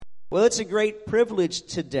Well, it's a great privilege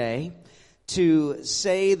today to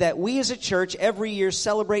say that we as a church every year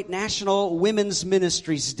celebrate National Women's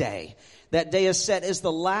Ministries Day. That day is set as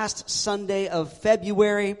the last Sunday of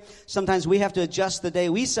February. Sometimes we have to adjust the day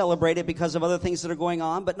we celebrate it because of other things that are going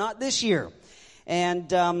on, but not this year.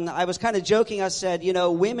 And I was kind of joking. I said,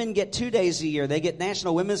 women get 2 days a year. They get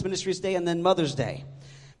National Women's Ministries Day and then Mother's Day.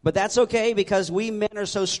 But that's okay because we men are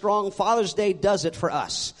so strong. Father's Day does it for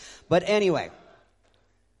us. But anyway.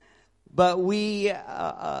 But we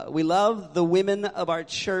love the women of our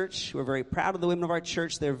church. We're very proud of the women of our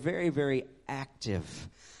church. They're very, very active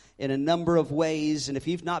in a number of ways. And if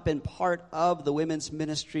you've not been part of the women's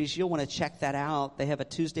ministries, you'll want to check that out. They have a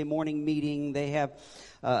Tuesday morning meeting. They have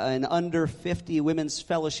an under 50 women's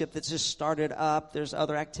fellowship that's just started up. There's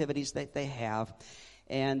other activities that they have.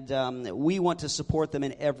 And we want to support them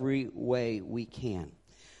in every way we can.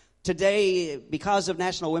 Today, because of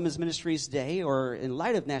National Women's Ministries Day, or in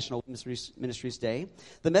light of National Women's Ministries Day,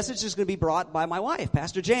 the message is going to be brought by my wife,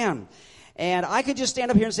 Pastor Jan. And I could just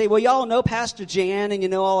stand up here and say, well, y'all know Pastor Jan and you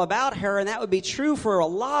know all about her, and that would be true for a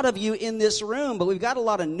lot of you in this room. But we've got a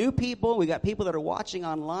lot of new people. We've got people that are watching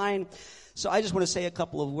online. So I just want to say a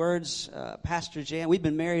couple of words. Pastor Jan, we've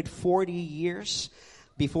been married 40 years.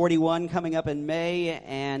 Be 41 coming up in May.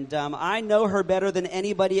 And I know her better than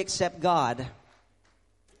anybody except God.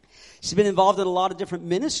 She's been involved in a lot of different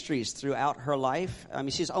ministries throughout her life. I mean,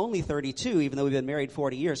 she's only 32, even though we've been married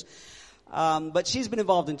 40 years. But she's been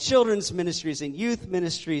involved in children's ministries and youth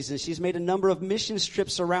ministries, and she's made a number of mission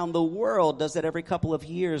trips around the world, does that every couple of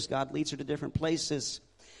years. God leads her to different places.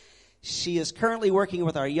 She is currently working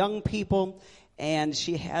with our young people, and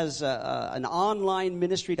she has an online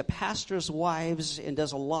ministry to pastors' wives and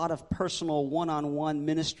does a lot of personal one-on-one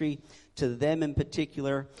ministry to them in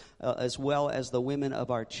particular, as well as the women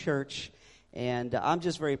of our church. And I'm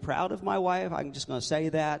just very proud of my wife. I'm just going to say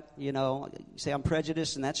that, say I'm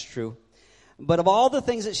prejudiced, and that's true. But of all the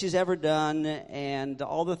things that she's ever done and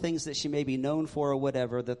all the things that she may be known for or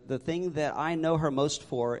whatever, the thing that I know her most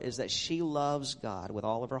for is that she loves God with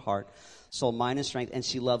all of her heart, soul, mind, and strength, and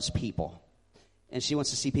she loves people. And she wants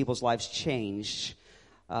to see people's lives change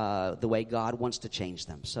the way God wants to change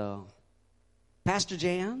them. So, Pastor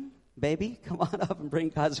Jan, baby, come on up and bring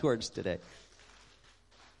God's words today.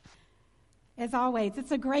 As always,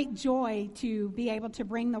 it's a great joy to be able to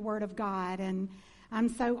bring the Word of God. And I'm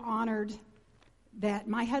so honored that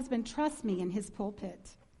my husband trusts me in his pulpit.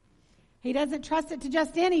 He doesn't trust it to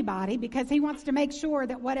just anybody because he wants to make sure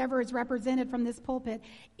that whatever is represented from this pulpit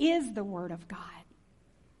is the Word of God.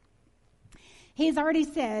 He's already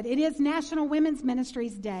said it is National Women's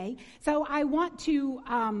Ministries Day. So I want to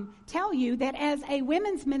tell you that as a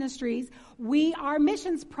women's ministries, our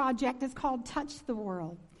missions project is called Touch the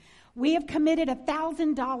World. We have committed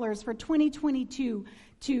 $1,000 for 2022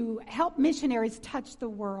 to help missionaries touch the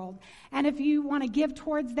world. And if you want to give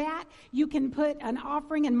towards that, you can put an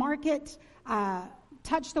offering and mark it,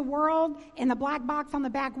 Touch the World in the black box on the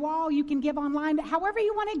back wall. You can give online, however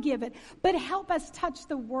you want to give it. But help us touch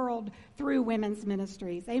the world through women's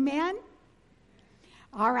ministries. Amen?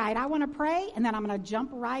 All right, I want to pray, and then I'm going to jump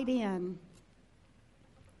right in.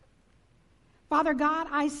 Father God,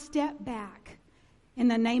 I step back in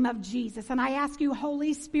the name of Jesus, and I ask you,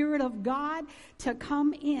 Holy Spirit of God, to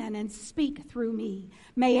come in and speak through me.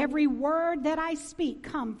 May every word that I speak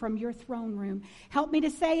come from your throne room. Help me to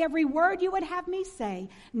say every word you would have me say,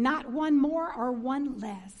 not one more or one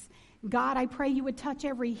less. God, I pray you would touch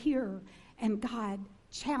every hearer, and God,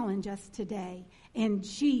 challenge us today. In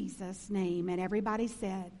Jesus' name, and everybody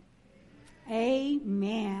said,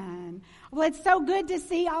 amen. Well, it's so good to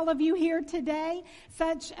see all of you here today.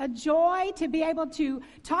 Such a joy to be able to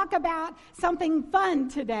talk about something fun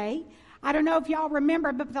today. I don't know if y'all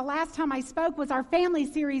remember, but the last time I spoke was our family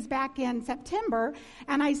series back in September,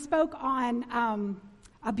 and I spoke on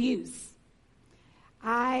abuse.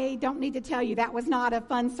 I don't need to tell you that was not a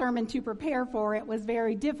fun sermon to prepare for. It was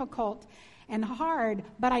very difficult and hard,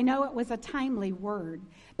 but I know it was a timely word.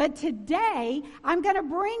 But today, I'm going to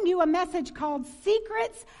bring you a message called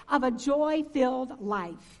Secrets of a Joy-Filled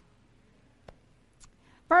Life.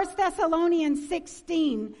 1 Thessalonians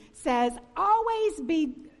 16 says, always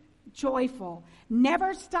be joyful,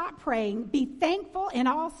 never stop praying, be thankful in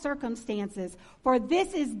all circumstances, for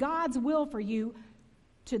this is God's will for you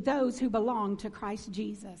to those who belong to Christ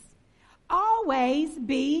Jesus. Always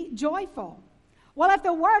be joyful. Well, if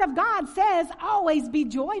the Word of God says always be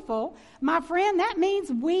joyful, my friend, that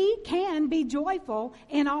means we can be joyful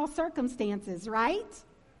in all circumstances, right?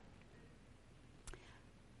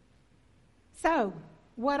 So,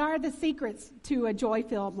 what are the secrets to a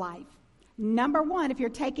joy-filled life? Number one, if you're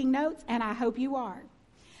taking notes, and I hope you are,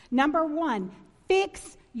 Number 1,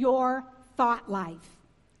 fix your thought life.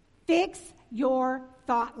 Fix your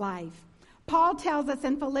thought life. Paul tells us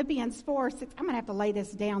in Philippians 4:6, I'm going to have to lay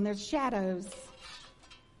this down. There's shadows.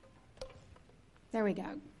 There we go.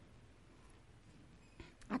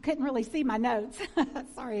 I couldn't really see my notes.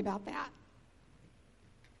 Sorry about that.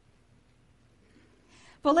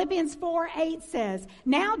 Philippians 4:8 says,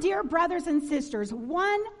 now, dear brothers and sisters,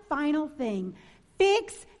 one final thing.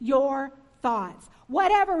 Fix your thoughts.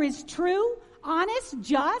 Whatever is true, honest,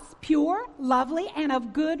 just, pure, lovely, and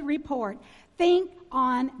of good report. Think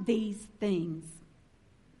on these things.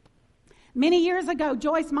 Many years ago,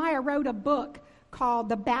 Joyce Meyer wrote a book called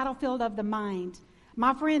The Battlefield of the Mind.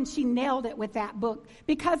 My friend, she nailed it with that book,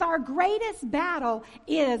 because our greatest battle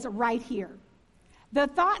is right here. The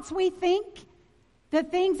thoughts we think, the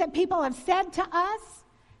things that people have said to us,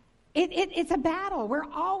 it's a battle. We're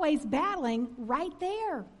always battling right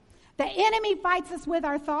there. The enemy fights us with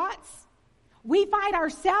our thoughts. We fight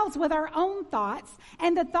ourselves with our own thoughts,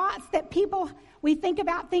 and the thoughts that we think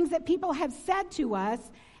about things that people have said to us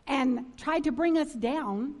and tried to bring us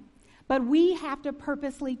down, but we have to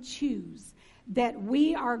purposely choose that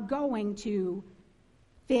we are going to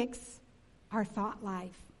fix our thought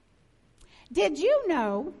life. Did you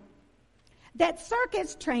know that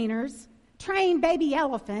circus trainers train baby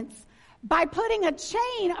elephants by putting a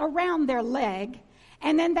chain around their leg,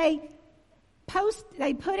 and then they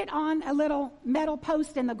put it on a little metal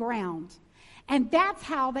post in the ground? And that's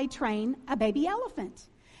how they train a baby elephant.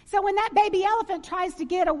 So when that baby elephant tries to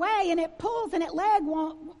get away and it pulls and its leg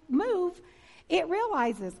won't move, it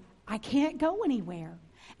realizes, I can't go anywhere.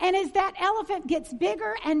 And as that elephant gets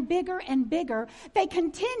bigger and bigger and bigger, they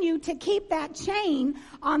continue to keep that chain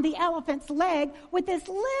on the elephant's leg with this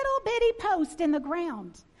little bitty post in the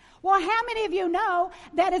ground. Well, how many of you know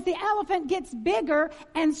that as the elephant gets bigger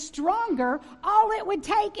and stronger, all it would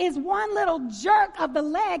take is one little jerk of the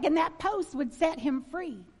leg and that post would set him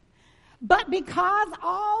free? But because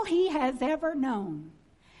all he has ever known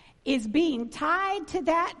is being tied to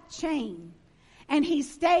that chain, and he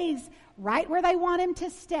stays right where they want him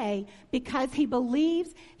to stay because he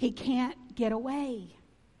believes he can't get away.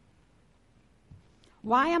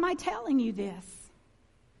 Why am I telling you this?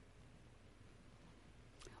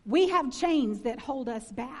 We have chains that hold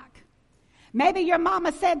us back. Maybe your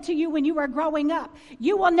mama said to you when you were growing up,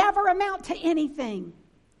 you will never amount to anything.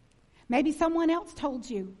 Maybe someone else told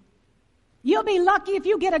you, you'll be lucky if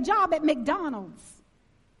you get a job at McDonald's.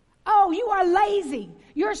 Oh, you are lazy.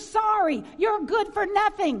 You're sorry. You're good for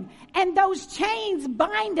nothing. And those chains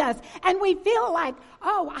bind us. And we feel like,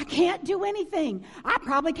 oh, I can't do anything. I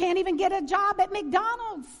probably can't even get a job at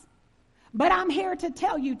McDonald's. But I'm here to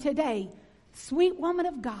tell you today, sweet woman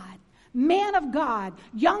of God, man of God,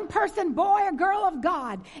 young person, boy or girl of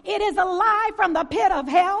God, it is a lie from the pit of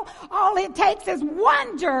hell. All it takes is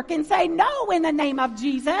one jerk and say no in the name of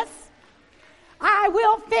Jesus. I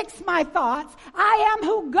will fix my thoughts. I am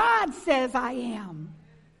who God says I am.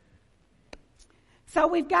 So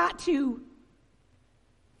we've got to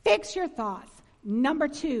fix your thoughts. Number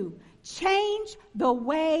 2, change the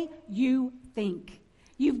way you think.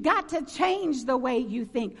 You've got to change the way you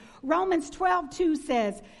think. Romans 12:2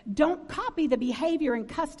 says, don't copy the behavior and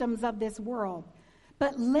customs of this world,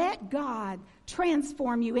 but let God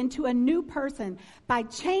transform you into a new person by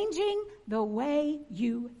changing the way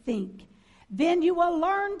you think. Then you will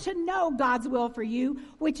learn to know God's will for you,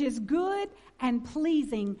 which is good and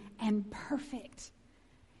pleasing and perfect.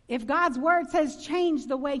 If God's word says change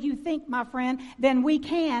the way you think, my friend, then we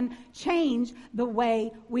can change the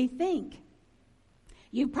way we think.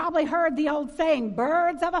 You've probably heard the old saying,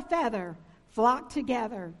 birds of a feather flock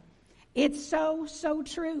together. It's so, so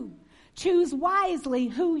true. Choose wisely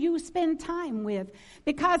who you spend time with,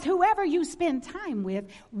 because whoever you spend time with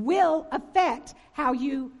will affect how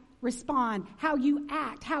you respond, how you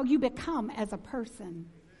act, how you become as a person.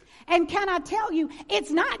 And can I tell you,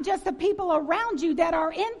 it's not just the people around you that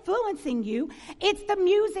are influencing you, it's the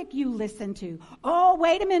music you listen to. Oh,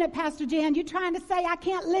 wait a minute, Pastor Jan, you trying to say I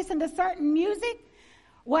can't listen to certain music?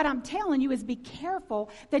 What I'm telling you is be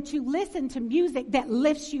careful that you listen to music that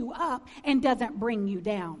lifts you up and doesn't bring you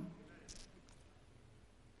down.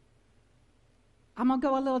 I'm going to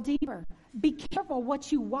go a little deeper. Be careful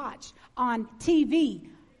what you watch on TV,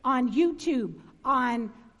 on YouTube,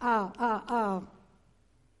 on,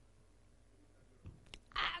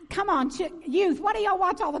 come on, youth, what do y'all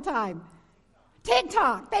watch all the time?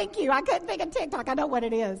 TikTok, thank you. I couldn't think of TikTok. I know what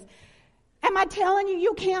it is. Am I telling you,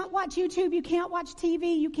 you can't watch YouTube, you can't watch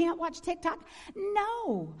TV, you can't watch TikTok?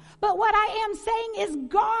 No. But what I am saying is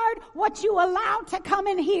guard what you allow to come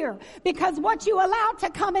in here, because what you allow to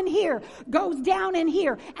come in here goes down in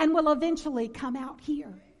here and will eventually come out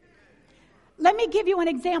here. Let me give you an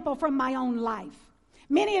example from my own life.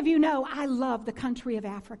 Many of you know I love the country of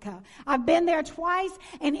Africa. I've been there twice,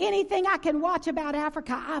 and anything I can watch about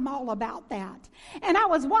Africa, I'm all about that. And I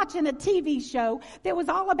was watching a TV show that was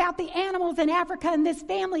all about the animals in Africa and this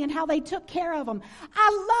family and how they took care of them.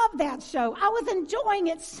 I love that show. I was enjoying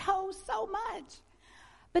it so much.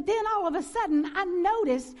 But then all of a sudden, I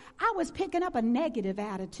noticed I was picking up a negative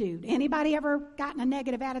attitude. Anybody ever gotten a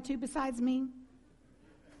negative attitude besides me?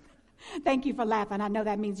 Thank you for laughing. I know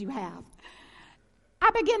that means you have. I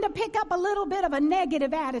began to pick up a little bit of a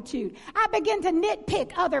negative attitude. I began to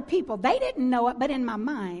nitpick other people. They didn't know it, but in my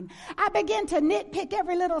mind, I began to nitpick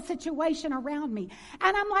every little situation around me.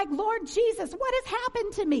 And I'm like, Lord Jesus, what has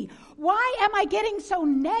happened to me? Why am I getting so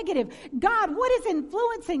negative? God, what is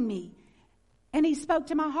influencing me? And he spoke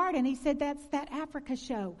to my heart and he said, that's that Africa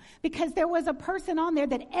show. Because there was a person on there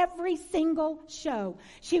that every single show,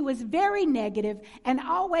 she was very negative and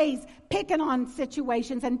always picking on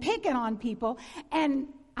situations and picking on people. And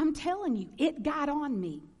I'm telling you, it got on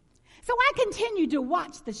me. So I continued to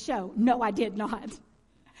watch the show. No, I did not.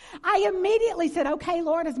 I immediately said, okay,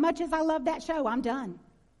 Lord, as much as I love that show, I'm done.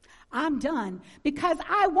 I'm done, because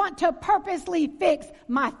I want to purposely fix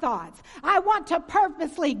my thoughts. I want to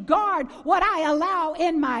purposely guard what I allow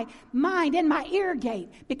in my mind, in my ear gate,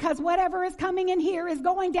 because whatever is coming in here is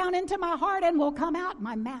going down into my heart and will come out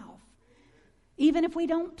my mouth. Even if we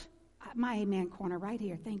don't, my amen corner right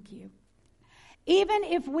here, thank you. Even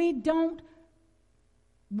if we don't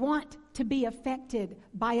want to be affected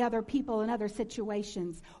by other people and other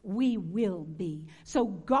situations, we will be. So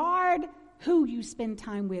guard who you spend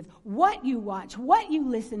time with, what you watch, what you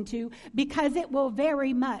listen to, because it will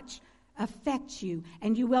very much affect you.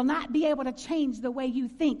 And you will not be able to change the way you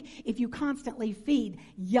think if you constantly feed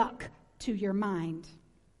yuck to your mind.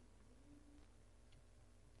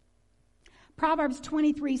 Proverbs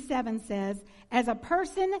 23:7 says, as a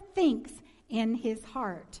person thinks in his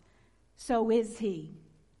heart, so is he.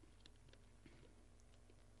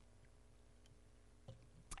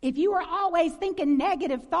 If you are always thinking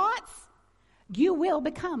negative thoughts, you will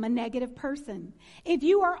become a negative person. If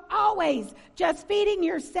you are always just feeding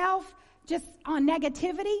yourself just on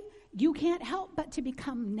negativity, you can't help but to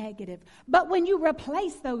become negative. But when you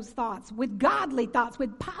replace those thoughts with godly thoughts,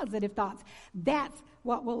 with positive thoughts, that's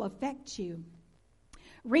what will affect you.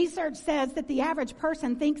 Research says that the average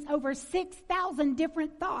person thinks over 6,000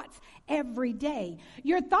 different thoughts every day.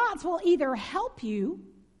 Your thoughts will either help you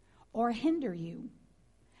or hinder you.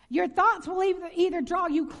 Your thoughts will either draw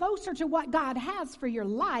you closer to what God has for your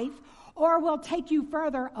life or will take you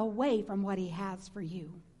further away from what he has for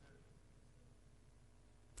you.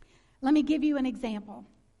 Let me give you an example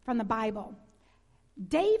from the Bible.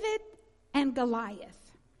 David and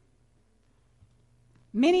Goliath.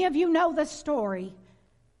 Many of you know the story.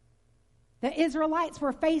 The Israelites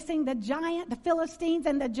were facing the giant, the Philistines,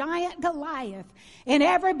 and the giant Goliath. And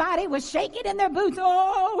everybody was shaking in their boots.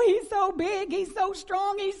 Oh, he's so big, he's so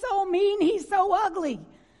strong, he's so mean, he's so ugly.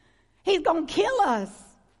 He's going to kill us.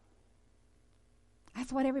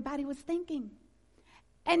 That's what everybody was thinking.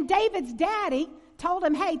 And David's daddy told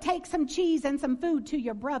him, hey, take some cheese and some food to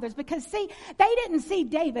your brothers. Because, see, they didn't see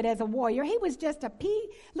David as a warrior. He was just a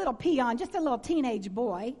little peon, just a little teenage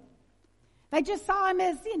boy. They just saw him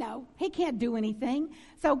as, he can't do anything.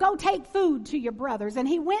 So go take food to your brothers. And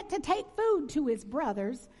he went to take food to his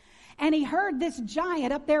brothers. And he heard this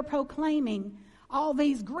giant up there proclaiming all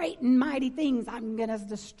these great and mighty things. I'm going to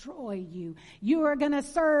destroy you. You are going to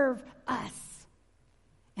serve us.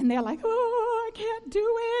 And they're like, oh, I can't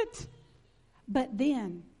do it. But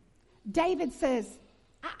then David says,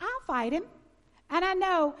 I'll fight him. And I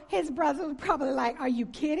know his brothers were probably like, are you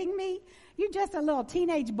kidding me? You're just a little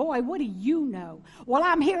teenage boy. What do you know? Well,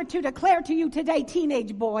 I'm here to declare to you today,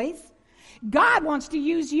 teenage boys, God wants to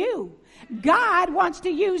use you. God wants to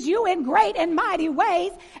use you in great and mighty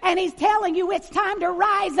ways. And he's telling you it's time to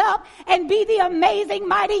rise up and be the amazing,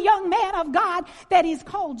 mighty young man of God that he's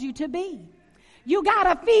called you to be. You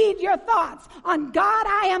got to feed your thoughts on God,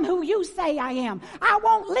 I am who you say I am. I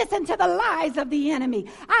won't listen to the lies of the enemy.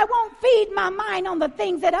 I won't feed my mind on the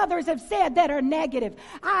things that others have said that are negative.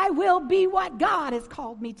 I will be what God has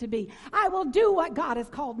called me to be. I will do what God has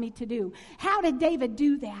called me to do. How did David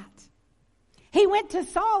do that? He went to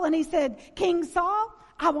Saul and he said, King Saul,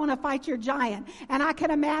 I want to fight your giant. And I can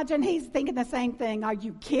imagine he's thinking the same thing. Are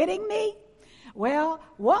you kidding me? Well,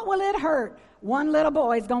 what will it hurt? One little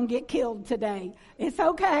boy's going to get killed today. It's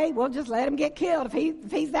okay. We'll just let him get killed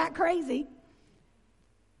if he's that crazy.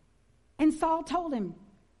 And Saul told him,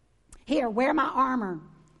 here, wear my armor.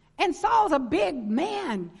 And Saul's a big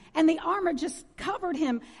man, and the armor just covered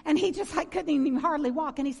him, and he just couldn't even hardly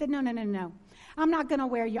walk. And he said, no. I'm not going to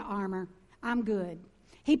wear your armor. I'm good.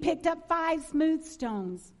 He picked up 5 smooth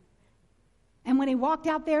stones. And when he walked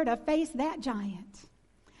out there to face that giant,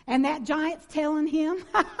 and that giant's telling him,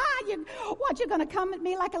 what, you're going to come at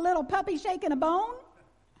me like a little puppy shaking a bone?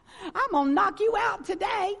 I'm going to knock you out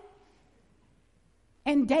today.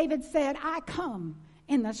 And David said, I come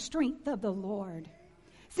in the strength of the Lord.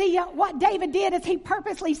 See, what David did is he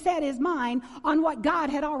purposely set his mind on what God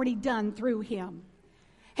had already done through him.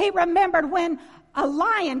 He remembered when a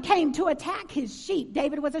lion came to attack his sheep.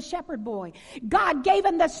 David was a shepherd boy. God gave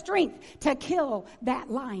him the strength to kill that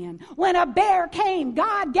lion. When a bear came,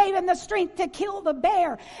 God gave him the strength to kill the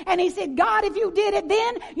bear. And he said, God, if you did it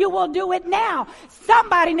then, you will do it now.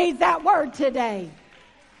 Somebody needs that word today.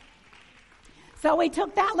 So he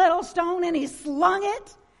took that little stone and he slung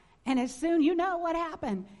it. And as soon, you know what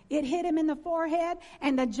happened. It hit him in the forehead,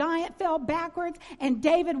 and the giant fell backwards, and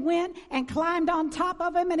David went and climbed on top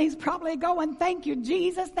of him, and he's probably going, thank you,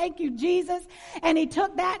 Jesus, thank you, Jesus. And he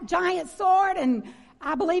took that giant sword, and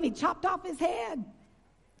I believe he chopped off his head.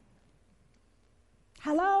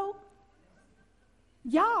 Hello?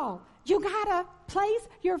 Y'all, you got to place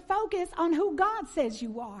your focus on who God says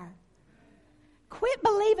you are. Quit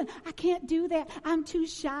believing, I can't do that. I'm too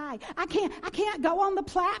shy. I can't go on the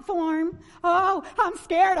platform. Oh, I'm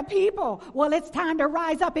scared of people. Well, it's time to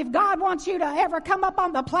rise up. If God wants you to ever come up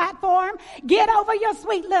on the platform, get over your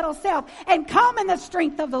sweet little self and come in the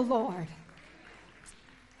strength of the Lord.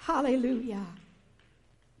 Hallelujah.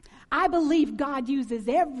 I believe God uses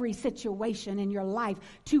every situation in your life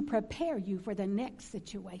to prepare you for the next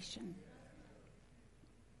situation.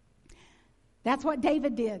 That's what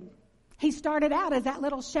David did. He started out as that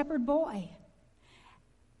little shepherd boy.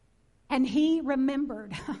 And he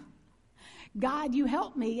remembered, God, you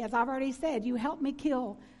helped me, as I've already said, you helped me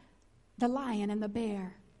kill the lion and the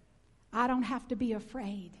bear. I don't have to be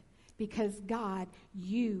afraid because, God,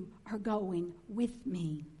 you are going with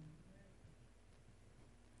me.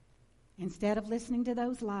 Instead of listening to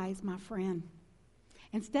those lies, my friend,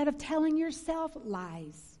 instead of telling yourself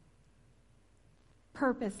lies,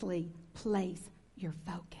 purposely place your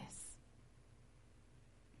focus.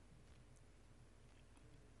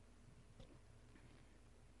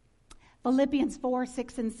 Philippians 4,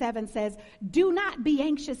 6, and 7 says, do not be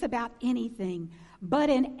anxious about anything,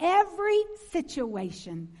 but in every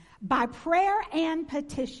situation, by prayer and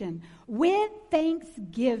petition, with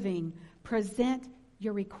thanksgiving, present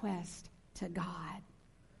your request to God.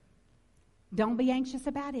 Don't be anxious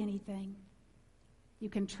about anything. You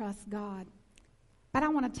can trust God. But I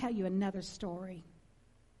want to tell you another story.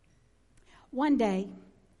 One day,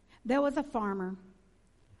 there was a farmer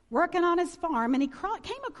working on his farm, and he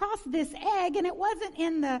came across this egg, and it wasn't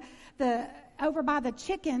in the over by the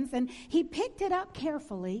chickens, and he picked it up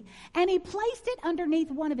carefully, and he placed it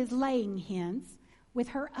underneath one of his laying hens with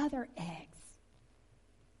her other eggs.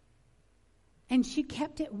 And she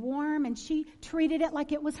kept it warm, and she treated it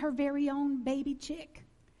like it was her very own baby chick.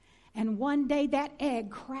 And one day that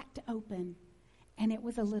egg cracked open, and it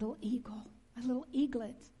was a little eagle, a little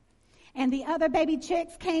eaglet. And the other baby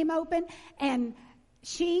chicks came open, and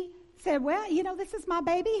she said, well, this is my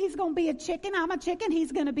baby. He's going to be a chicken. I'm a chicken.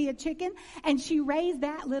 He's going to be a chicken. And she raised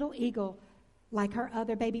that little eagle like her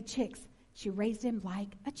other baby chicks. She raised him like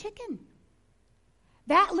a chicken.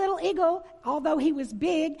 That little eagle, although he was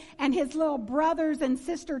big, and his little brothers and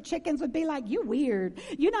sister chickens would be like, you weird.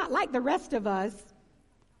 You're not like the rest of us.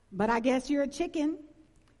 But I guess you're a chicken.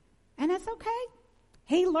 And that's okay.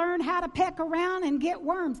 He learned how to peck around and get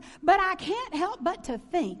worms. But I can't help but to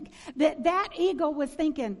think that eagle was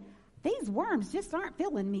thinking, these worms just aren't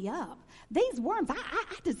filling me up. These worms, I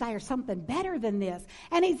desire something better than this.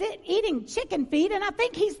 And he's eating chicken feed, and I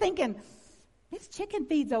think he's thinking, this chicken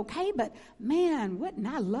feed's okay, but man, wouldn't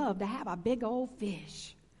I love to have a big old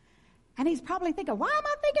fish? And he's probably thinking, why am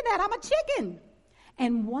I thinking that? I'm a chicken.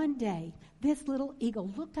 And one day, this little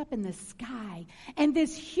eagle looked up in the sky, and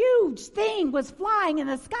this huge thing was flying in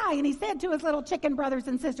the sky. And he said to his little chicken brothers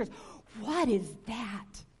and sisters, what is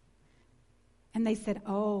that? And they said,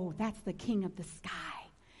 oh, that's the king of the sky.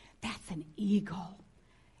 That's an eagle.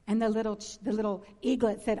 And the little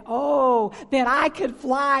eaglet said, oh, that I could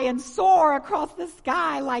fly and soar across the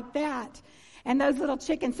sky like that. And those little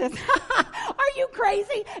chickens says, are you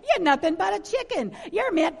crazy? You're nothing but a chicken.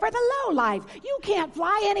 You're meant for the low life. You can't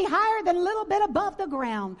fly any higher than a little bit above the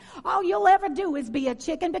ground. All you'll ever do is be a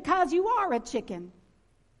chicken because you are a chicken.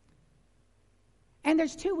 And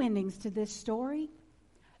there's two endings to this story.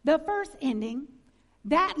 The first ending,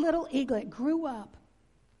 that little eaglet grew up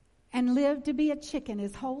and lived to be a chicken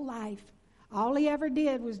his whole life. All he ever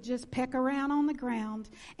did was just peck around on the ground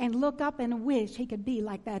and look up and wish he could be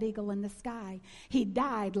like that eagle in the sky. He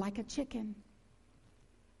died like a chicken.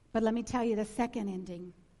 But let me tell you the second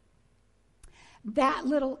ending. That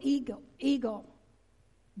little eagle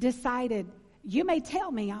decided, you may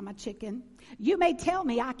tell me I'm a chicken. You may tell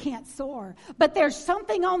me I can't soar. But there's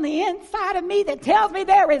something on the inside of me that tells me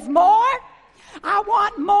there is more. I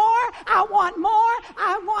want more, I want more,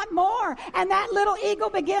 I want more. And that little eagle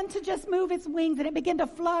began to just move its wings and it began to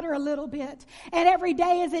flutter a little bit. And every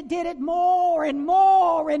day as it did it more and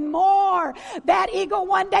more and more, that eagle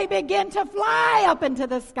one day began to fly up into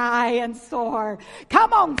the sky and soar.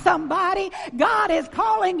 Come on, somebody. God is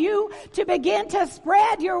calling you to begin to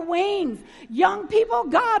spread your wings. Young people,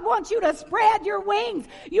 God wants you to spread your wings.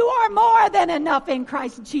 You are more than enough in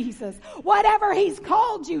Christ Jesus. Whatever He's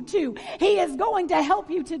called you to, He is going to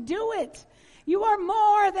help you to do it. You are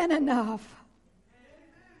more than enough.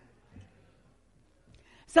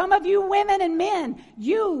 Some of you women and men,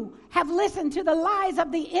 you have listened to the lies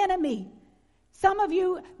of the enemy. Some of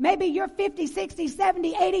you, maybe you're 50, 60,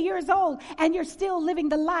 70, 80 years old, and you're still living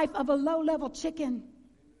the life of a low-level chicken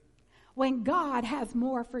when God has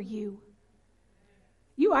more for you.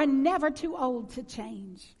 You are never too old to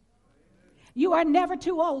change. You are never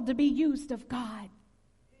too old to be used of God.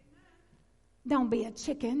 Don't be a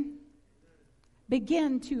chicken.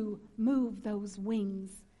 Begin to move those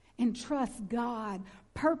wings and trust God.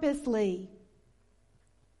 Purposely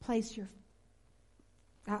place your...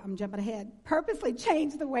 I'm jumping ahead. Purposely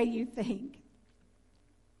change the way you think.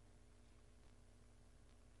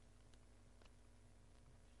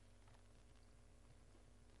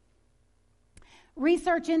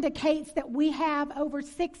 Research indicates that we have over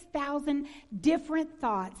 6,000 different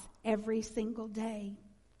thoughts every single day.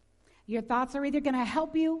 Your thoughts are either going to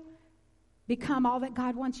help you become all that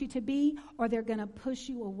God wants you to be, or they're going to push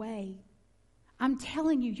you away. I'm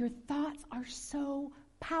telling you, your thoughts are so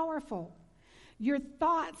powerful. Your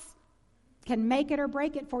thoughts can make it or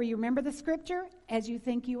break it for you. Remember the scripture? As you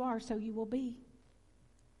think you are, so you will be.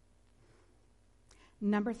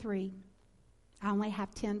 Number 3. I only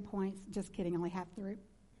have 10 points. Just kidding, I only have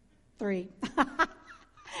 3.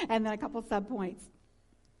 And then a couple sub-points.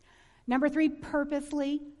 Number 3,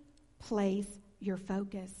 purposely place your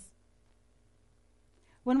focus.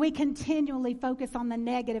 When we continually focus on the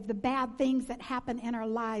negative, the bad things that happen in our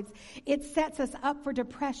lives, it sets us up for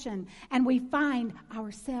depression, and we find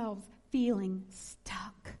ourselves feeling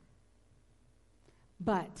stuck.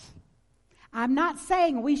 But I'm not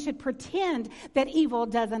saying we should pretend that evil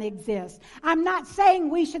doesn't exist. I'm not saying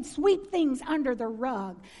we should sweep things under the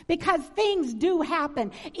rug, because things do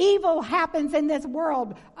happen. Evil happens in this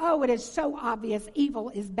world. Oh, it is so obvious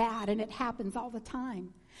evil is bad, and it happens all the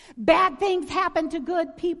time. Bad things happen to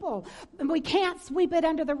good people. We can't sweep it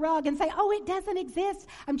under the rug and say, oh, it doesn't exist.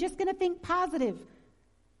 I'm just going to think positive.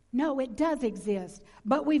 No, it does exist.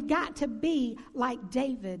 But we've got to be like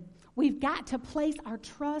David. We've got to place our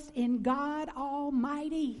trust in God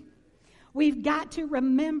Almighty. We've got to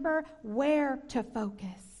remember where to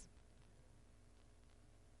focus.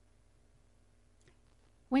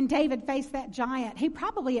 When David faced that giant, he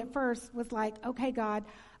probably at first was like, okay, God,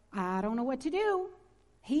 I don't know what to do.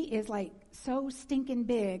 He is like so stinking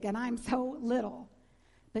big and I'm so little.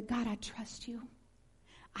 But God, I trust you.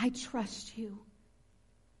 I trust you.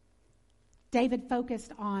 David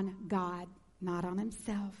focused on God, not on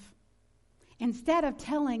himself. Instead of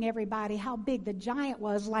telling everybody how big the giant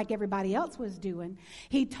was like everybody else was doing,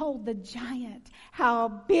 he told the giant how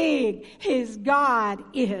big his God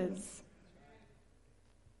is.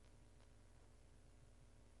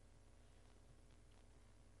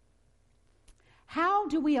 How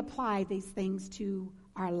do we apply these things to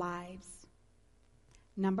our lives?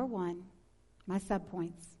 Number 1, my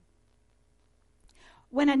subpoints.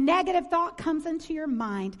 When a negative thought comes into your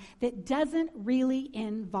mind that doesn't really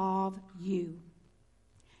involve you,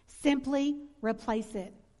 simply replace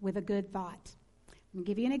it with a good thought. I'll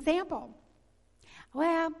give you an example.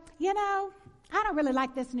 Well, I don't really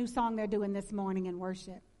like this new song they're doing this morning in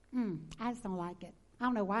worship. I just don't like it. I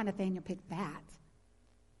don't know why Nathaniel picked that.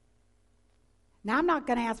 Now, I'm not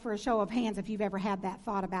going to ask for a show of hands if you've ever had that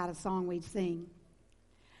thought about a song we sing.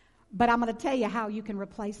 But I'm going to tell you how you can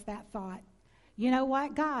replace that thought. You know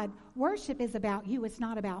what, God? Worship is about you. It's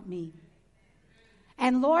not about me.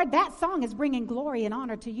 And Lord, that song is bringing glory and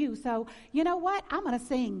honor to you. So you know what? I'm going to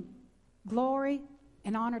sing glory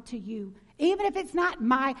and honor to you. Even if it's not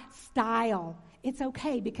my style, it's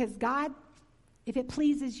okay, because God, if it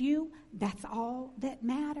pleases you, that's all that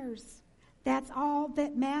matters. That's all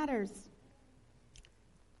that matters.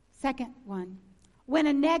 Second one, when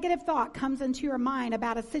a negative thought comes into your mind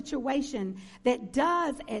about a situation that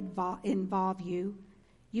does involve you,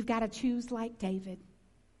 you've got to choose like David.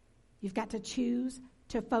 You've got to choose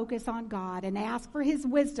to focus on God and ask for his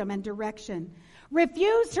wisdom and direction.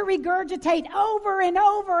 Refuse to regurgitate over and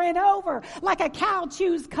over and over like a cow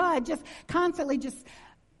chews cud, just constantly just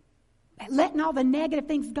letting all the negative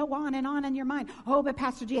things go on in your mind. Oh, but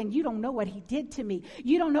Pastor Jan, you don't know what he did to me.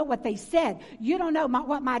 You don't know what they said. You don't know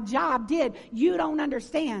what my job did. You don't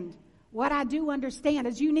understand. What I do understand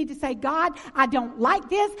is you need to say, God, I don't like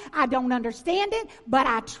this. I don't understand it, but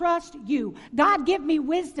I trust you. God, give me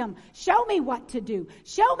wisdom. Show me what to do.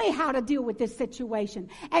 Show me how to deal with this situation.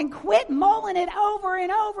 And quit mulling it over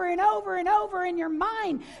and over and over and over in your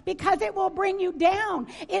mind, because it will bring you down.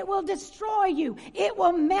 It will destroy you. It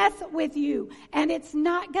will mess with you. And it's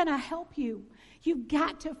not going to help you. You've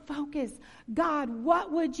got to focus. God,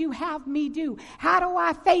 what would you have me do? How do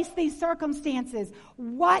I face these circumstances?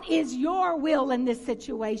 What is your will in this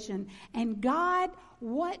situation? And God,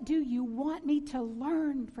 what do you want me to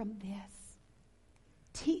learn from this?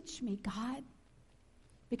 Teach me, God.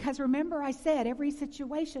 Because remember, I said every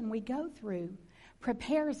situation we go through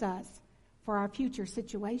prepares us for our future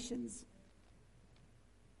situations.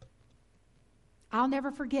 I'll never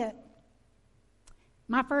forget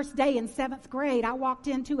my first day in 7th grade. I walked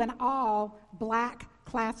into an all-black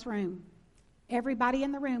classroom. Everybody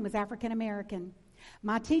in the room was African American.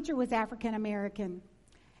 My teacher was African American.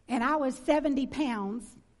 And I was 70 pounds,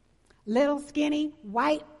 little skinny,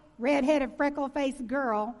 white, red-headed, freckle-faced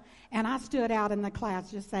girl, and I stood out in the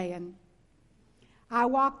class, just saying. I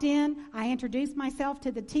walked in, I introduced myself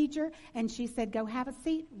to the teacher, and she said, go have a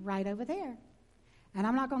seat right over there. And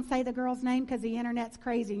I'm not going to say the girl's name because the internet's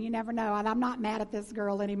crazy and you never know. And I'm not mad at this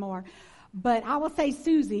girl anymore. But I will say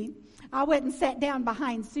Susie. I went and sat down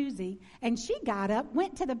behind Susie. And she got up,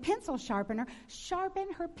 went to the pencil sharpener,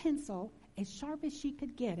 sharpened her pencil as sharp as she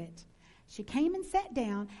could get it. She came and sat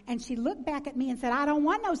down, and she looked back at me and said, I don't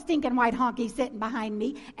want no stinking white honky sitting behind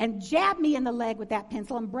me, and jabbed me in the leg with that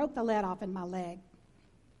pencil and broke the lead off in my leg.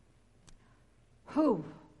 Whew.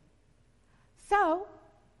 So,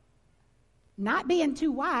 not being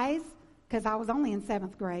too wise, because I was only in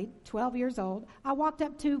 7th grade, 12 years old, I walked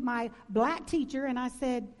up to my black teacher and I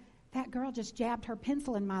said, that girl just jabbed her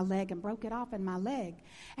pencil in my leg and broke it off in my leg.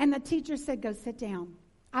 And the teacher said, go sit down.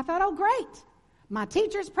 I thought, oh, great. My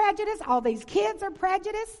teacher's prejudiced. All these kids are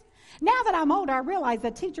prejudiced. Now that I'm older, I realize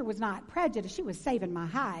the teacher was not prejudiced. She was saving my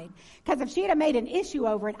hide. Because if she had made an issue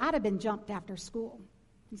over it, I'd have been jumped after school.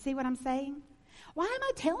 You see what I'm saying? Why am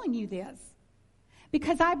I telling you this?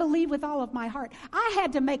 Because I believe with all of my heart. I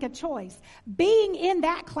had to make a choice. Being in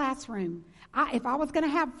that classroom, if I was going to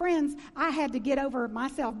have friends, I had to get over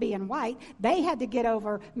myself being white. They had to get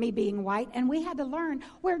over me being white. And we had to learn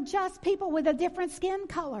we're just people with a different skin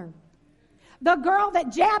color. The girl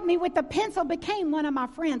that jabbed me with the pencil became one of my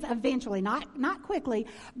friends eventually. Not quickly,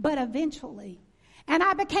 but eventually. And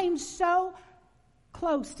I became so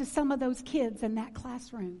close to some of those kids in that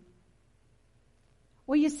classroom.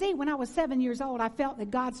 Well, you see, when I was 7 years old, I felt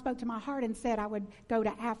that God spoke to my heart and said I would go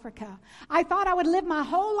to Africa. I thought I would live my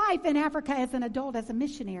whole life in Africa as an adult, as a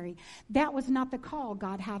missionary. That was not the call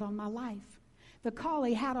God had on my life. The call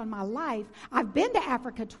he had on my life, I've been to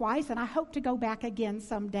Africa twice, and I hope to go back again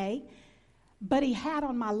someday. But he had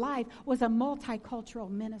on my life was a multicultural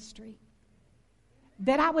ministry.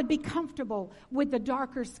 That I would be comfortable with the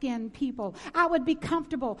darker skinned people. I would be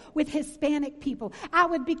comfortable with Hispanic people. I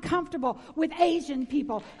would be comfortable with Asian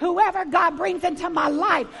people. Whoever God brings into my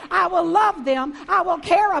life, I will love them. I will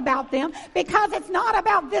care about them, because it's not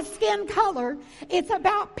about this skin color. It's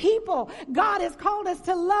about people. God has called us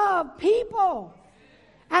to love people.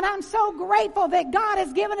 And I'm so grateful that God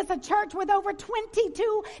has given us a church with over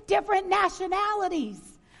 22 different nationalities.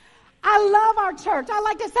 I love our church. I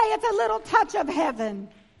like to say it's a little touch of heaven.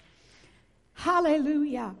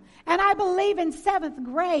 Hallelujah. And I believe in 7th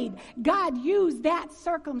grade, God used that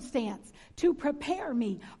circumstance to prepare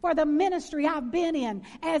me for the ministry I've been in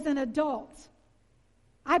as an adult.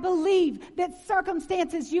 I believe that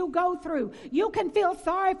circumstances you go through, you can feel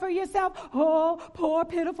sorry for yourself. Oh, poor,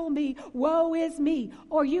 pitiful me. Woe is me.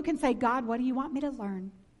 Or you can say, God, what do you want me to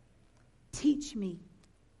learn? Teach me.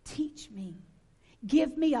 Teach me.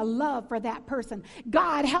 Give me a love for that person.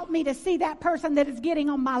 God, help me to see that person that is getting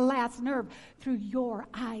on my last nerve through your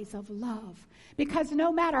eyes of love. Because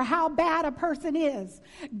no matter how bad a person is,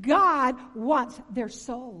 God wants their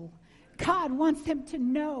soul. God wants them to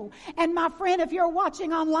know. And my friend, if you're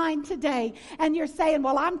watching online today and you're saying,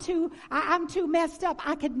 well, I'm too messed up,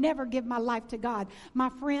 I could never give my life to God. My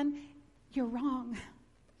friend, you're wrong.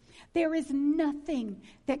 There is nothing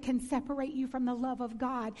that can separate you from the love of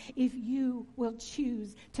God if you will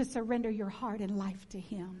choose to surrender your heart and life to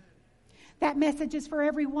Him. That message is for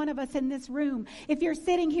every one of us in this room. If you're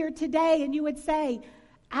sitting here today and you would say,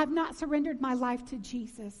 I've not surrendered my life to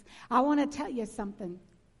Jesus, I want to tell you something.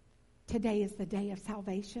 Today is the day of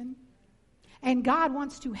salvation. And God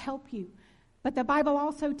wants to help you. But the Bible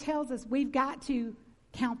also tells us we've got to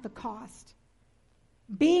count the cost.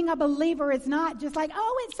 Being a believer is not just like,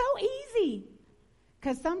 oh, it's so easy.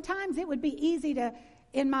 Because sometimes it would be easy to,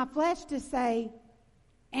 in my flesh, to say,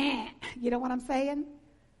 you know what I'm saying?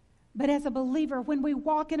 But as a believer, when we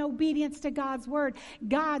walk in obedience to God's word,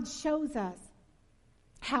 God shows us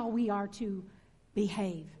how we are to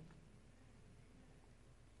behave,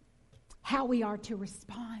 how we are to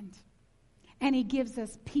respond. And He gives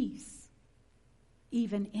us peace,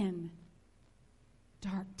 even in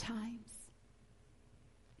dark times.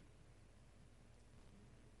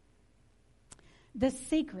 The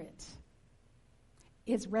secret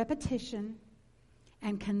is repetition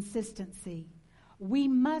and consistency. We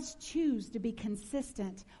must choose to be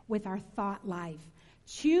consistent with our thought life,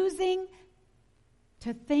 choosing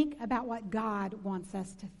to think about what God wants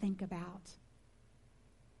us to think about,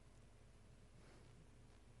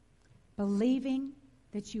 believing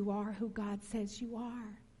that you are who God says you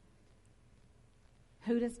are.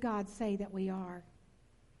 Who does God say that we are?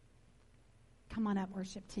 Come on up,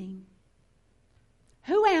 worship team.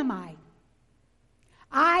 Who am I?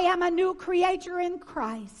 I am a new creature in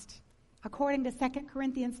Christ, according to 2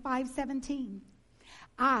 Corinthians 5:17.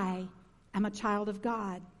 I am a child of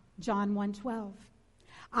God, John 1:12.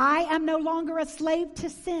 I am no longer a slave to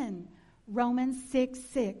sin, Romans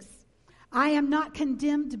 6:6. I am not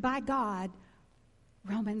condemned by God,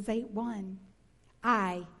 Romans 8:1.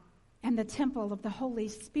 I am the temple of the Holy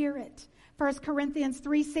Spirit, 1 Corinthians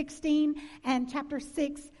 3:16 and chapter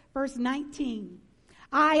 6, verse 19.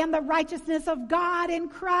 I am the righteousness of God in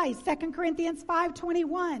Christ, 2 Corinthians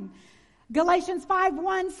 5:21. Galatians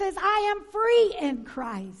 5:1 says, I am free in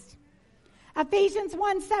Christ. Ephesians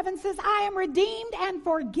 1:7 says, I am redeemed and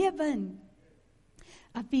forgiven.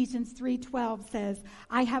 Ephesians 3:12 says,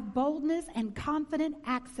 I have boldness and confident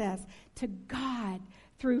access to God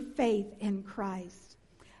through faith in Christ.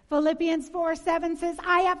 Philippians 4:7 says,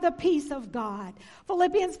 I have the peace of God.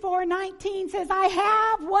 Philippians 4:19 says, I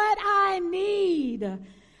have what I need.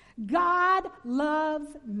 God loves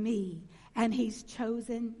me, and He's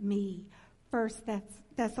chosen me. 1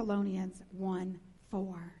 Thessalonians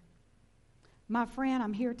 1:4. My friend,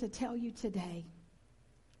 I'm here to tell you today,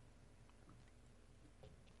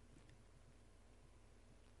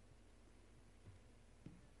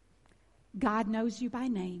 God knows you by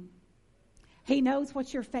name. He knows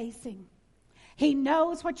what you're facing. He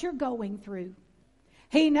knows what you're going through.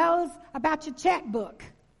 He knows about your checkbook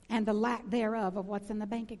and the lack thereof of what's in the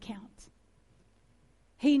bank account.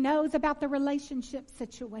 He knows about the relationship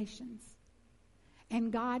situations.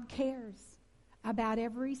 And God cares about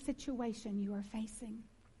every situation you are facing.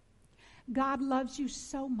 God loves you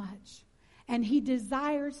so much, and He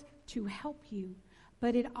desires to help you.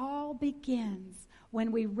 But it all begins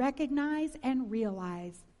when we recognize and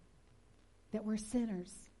realize that we're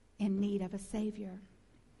sinners in need of a Savior.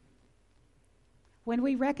 When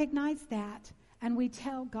we recognize that and we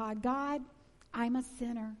tell God, God, I'm a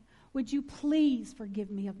sinner. Would you please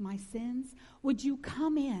forgive me of my sins? Would you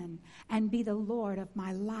come in and be the Lord of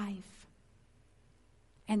my life?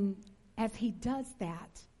 And as He does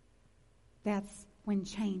that, that's when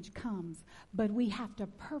change comes. But we have to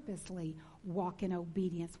purposely walk in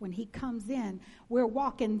obedience. When He comes in, we're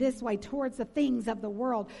walking this way towards the things of the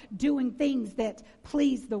world, doing things that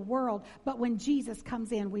please the world. But when Jesus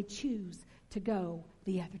comes in, we choose to go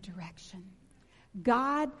the other direction.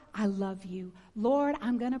 God, I love you. Lord,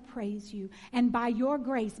 I'm going to praise you. And by your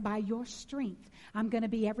grace, by your strength, I'm going to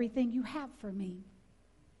be everything you have for me.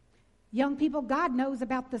 Young people, God knows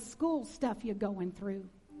about the school stuff you're going through.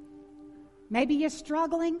 Maybe you're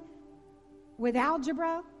struggling with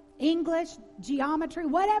algebra, English, geometry,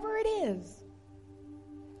 whatever it is.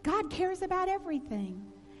 God cares about everything.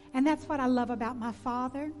 And that's what I love about my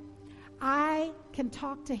Father. I can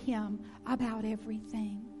talk to Him about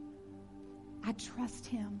everything. I trust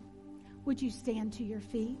Him. Would you stand to your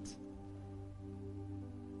feet?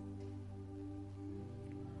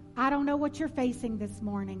 I don't know what you're facing this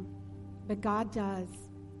morning, but God does.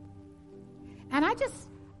 And I'm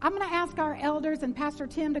going to ask our elders and Pastor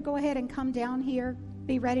Tim to go ahead and come down here,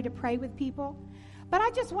 be ready to pray with people. But I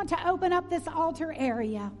just want to open up this altar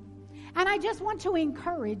area. And I just want to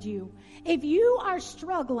encourage you. If you are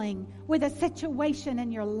struggling with a situation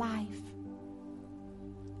in your life,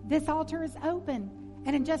 this altar is open.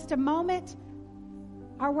 And in just a moment,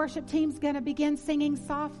 our worship team's going to begin singing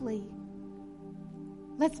softly.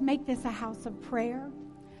 Let's make this a house of prayer.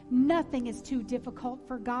 Nothing is too difficult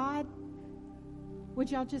for God.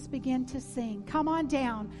 Would y'all just begin to sing? Come on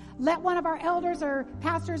down. Let one of our elders or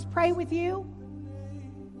pastors pray with you.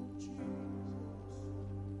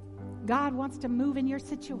 God wants to move in your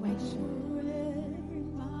situation.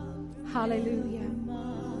 Hallelujah.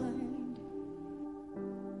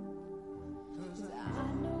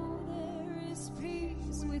 I know there is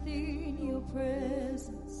peace within your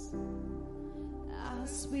presence, our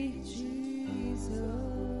sweet Jesus.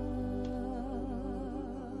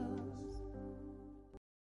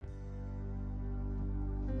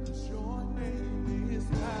 Your name is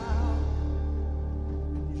power,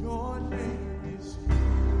 your name is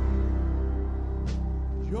healing,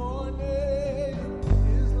 your name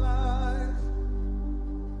is life.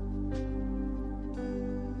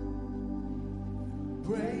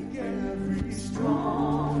 Break every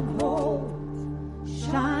Stronghold,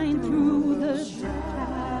 shine through the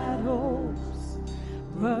shadows,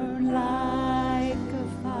 burn like a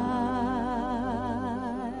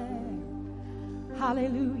fire.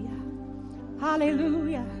 Hallelujah.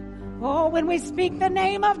 Hallelujah. Oh, when we speak the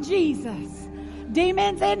name of Jesus,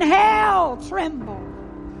 demons in hell tremble.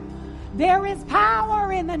 There is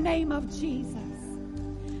power in the name of Jesus.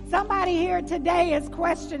 Somebody here today is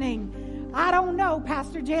questioning, I don't know,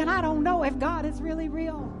 Pastor Jen, I don't know if God is really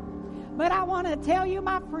real. But I want to tell you,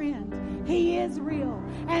 my friend, He is real,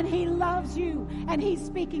 and He loves you, and He's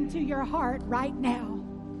speaking to your heart right now.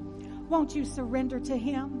 Won't you surrender to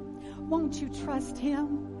Him? Won't you trust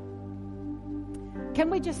Him? Can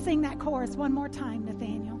we just sing that chorus one more time,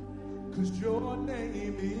 Nathaniel? 'cause your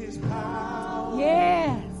name is power.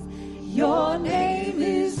 Yes. Your name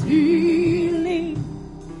is healing.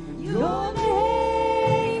 Your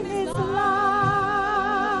name is life.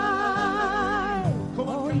 Come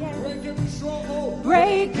on, Oh, can yes. you break every stronghold?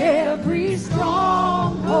 Break every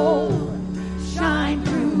stronghold. Shine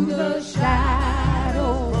through the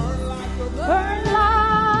shadows. Burn like a Burn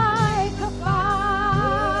like a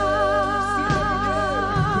fire.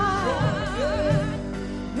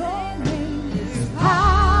 Your name is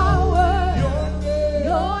power.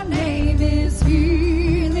 Your name is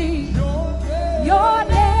healing. Your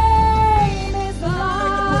name is life.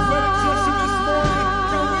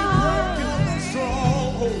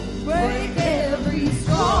 Break every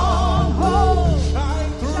stronghold.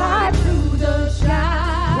 Shine through the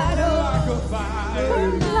shadows.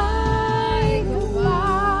 Burn like a fire.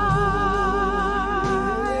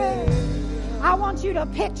 I want you to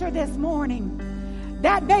picture this morning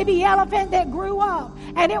that baby elephant that grew up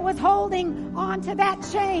and it was holding on to that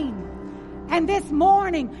chain. And this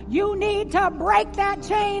morning, you need to break that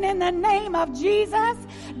chain in the name of Jesus.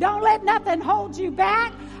 Don't let nothing hold you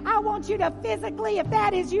back. I want you to physically, if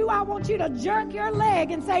that is you, I want you to jerk your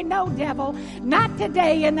leg and say, no, devil, not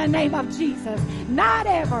today in the name of Jesus. Not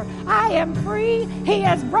ever. I am free. He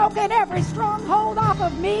has broken every stronghold off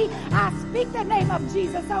of me. I speak the name of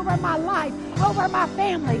Jesus over my life, over my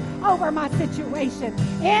family, over my situation.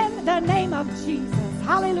 In the name of Jesus.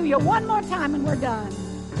 Hallelujah. One more time and we're done.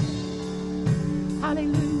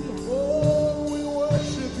 Hallelujah. Oh, we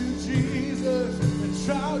worship you, Jesus, and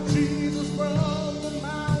shout Jesus from the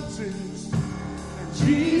mountains, and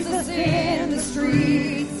Jesus in the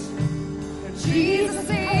streets, and Jesus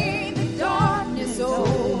in the darkness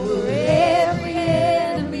over every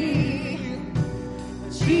enemy,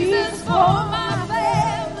 Jesus for my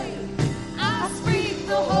family, I speak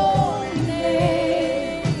the holy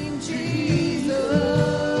name, Jesus.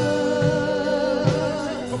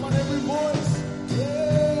 Come on, every voice,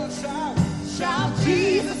 yeah, Shout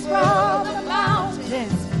Jesus from the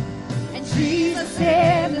mountains, and Jesus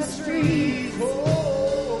in the streets,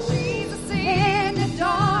 oh, Jesus in the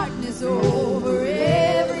darkness over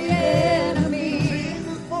every enemy.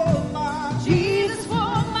 Jesus for my Jesus for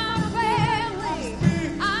my family,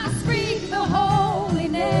 I speak the holy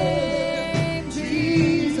name,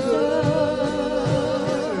 Jesus.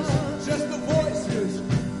 just the voices,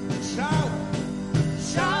 shout,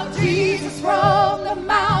 Shout Jesus from the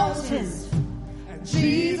mountains, and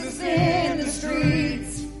Jesus in the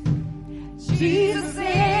streets, Jesus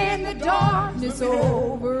in the darkness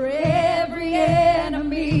over every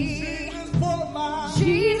enemy. Jesus for my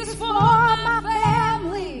Jesus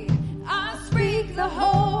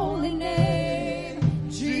holy name,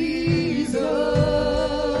 Jesus.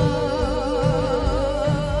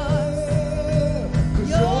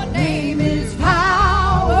 Your name is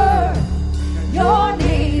power. Your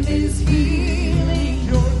name is healing.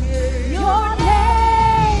 Your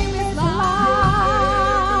name is life.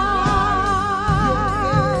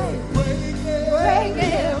 Break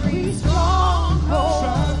every stronghold.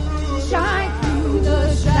 Shine through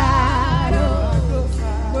the shadows.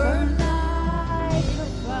 Burn like a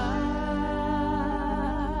fire.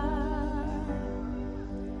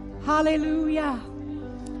 Hallelujah.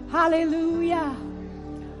 Hallelujah.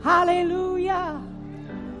 Hallelujah.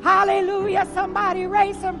 Hallelujah. Somebody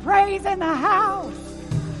raise some praise in the house.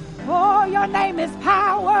 Oh, your name is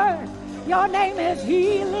power. Your name is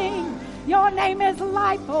healing. Your name is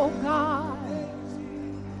life, oh God.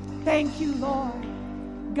 Thank you, Lord.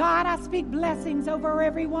 God, I speak blessings over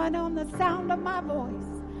everyone on the sound of my voice.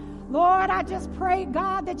 Lord, I just pray,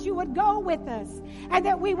 God, that you would go with us and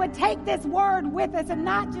that we would take this word with us and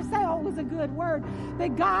not just say, oh, it was a good word,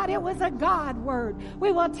 but God, it was a God word.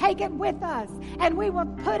 We will take it with us and we will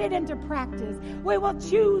put it into practice. We will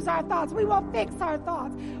choose our thoughts. We will fix our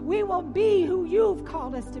thoughts. We will be who you've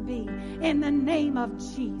called us to be in the name of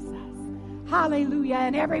Jesus. Hallelujah.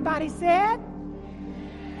 And everybody said,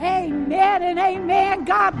 amen and amen.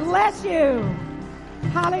 God bless you.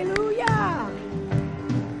 Hallelujah.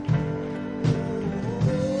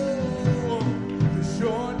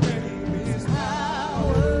 Your name is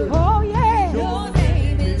power. Oh, yeah. Your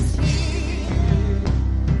name is healing.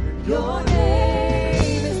 Your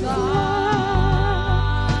name is life.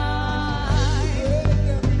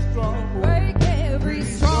 Break every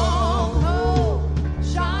stronghold.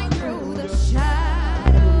 Shine through the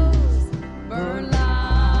shadows. Burn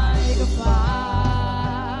like a fire.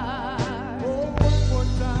 Oh, one more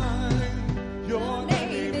time. Your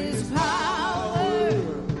name is power.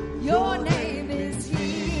 Your name is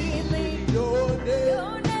healing. Your name.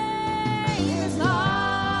 Your name is life.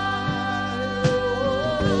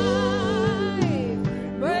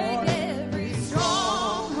 Break every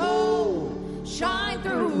stronghold. Shine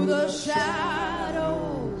through the shadows.